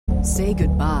Say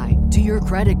goodbye to your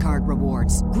credit card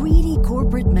rewards. Greedy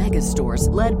corporate mega stores,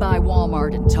 led by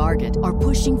Walmart and Target, are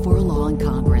pushing for a law in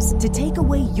Congress to take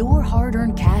away your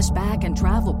hard-earned cash back and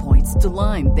travel points to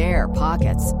line their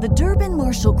pockets. The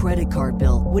Durbin-Marshall credit card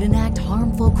bill would enact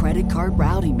harmful credit card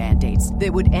routing mandates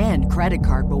that would end credit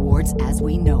card rewards as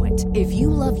we know it. If you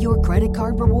love your credit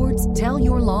card rewards, tell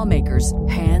your lawmakers,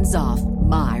 hands off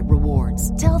my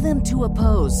rewards. Tell them to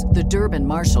oppose the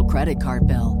Durbin-Marshall credit card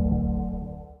bill.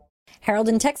 Harold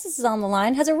in Texas is on the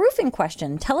line, has a roofing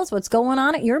question. Tell us what's going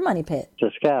on at your money pit.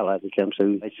 It's a skylight that comes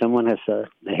through. Someone has,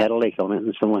 they had a leak on it,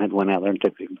 and someone had went out there and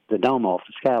took the dome off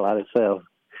the skylight itself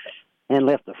and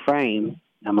left the frame.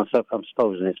 I'm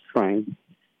supposing it's the frame,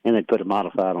 and they put a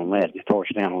modified on that and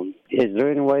torched down on. Is there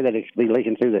any way that it could be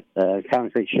leaking through the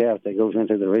concrete shaft that goes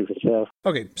into the roof itself?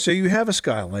 Okay, so you have a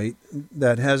skylight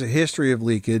that has a history of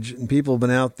leakage, and people have been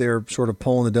out there sort of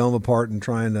pulling the dome apart and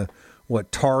trying to,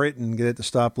 tar it and get it to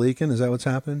stop leaking? Is that what's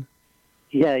happened?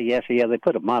 Yeah. They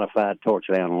put a modified torch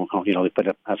down on. They put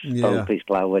a piece of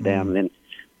plywood down, and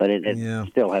but it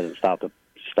still hasn't stopped the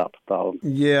problem.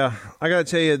 Yeah, I got to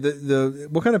tell you,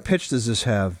 what kind of pitch does this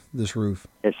have? This roof?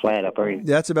 It's flat up there.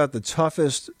 That's about the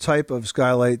toughest type of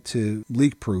skylight to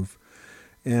leak proof.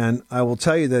 And I will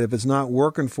tell you that if it's not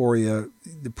working for you,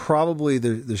 probably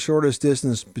the shortest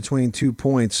distance between 2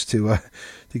 points to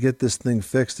get this thing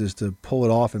fixed is to pull it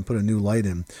off and put a new light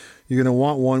in. You're going to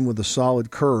want one with a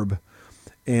solid curb,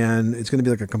 and it's going to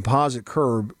be like a composite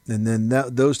curb. And then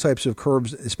those types of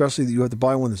curbs, especially that you have to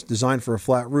buy one that's designed for a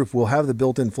flat roof, will have the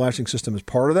built-in flashing system as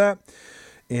part of that.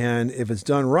 And if it's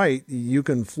done right, you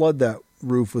can flood that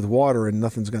roof with water and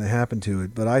nothing's going to happen to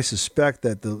it. But I suspect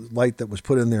that the light that was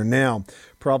put in there now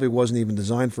probably wasn't even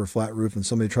designed for a flat roof, and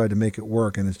somebody tried to make it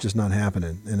work, and it's just not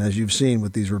happening. And as you've seen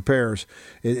with these repairs,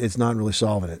 it's not really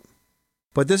solving it.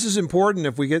 But this is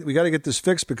important. We got to get this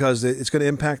fixed because it's going to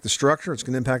impact the structure. It's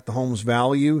going to impact the home's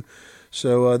value.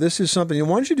 So this is something.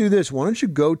 Why don't you do this? Why don't you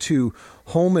go to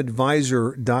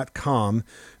homeadvisor.com,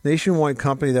 nationwide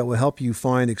company that will help you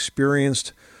find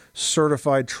experienced,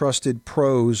 certified, trusted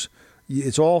pros.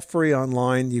 It's all free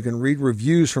online. You can read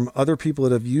reviews from other people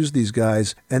that have used these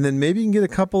guys, and then maybe you can get a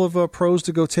couple of pros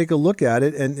to go take a look at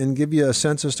it and give you a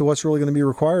sense as to what's really going to be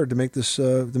required to make this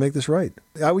right.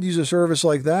 I would use a service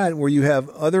like that where you have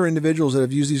other individuals that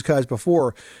have used these guys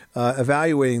before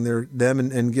evaluating them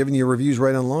and giving you reviews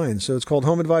right online. So it's called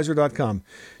homeadvisor.com.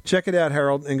 Check it out,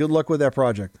 Harold, and good luck with that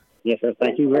project. Yes, sir.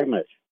 Thank you very much.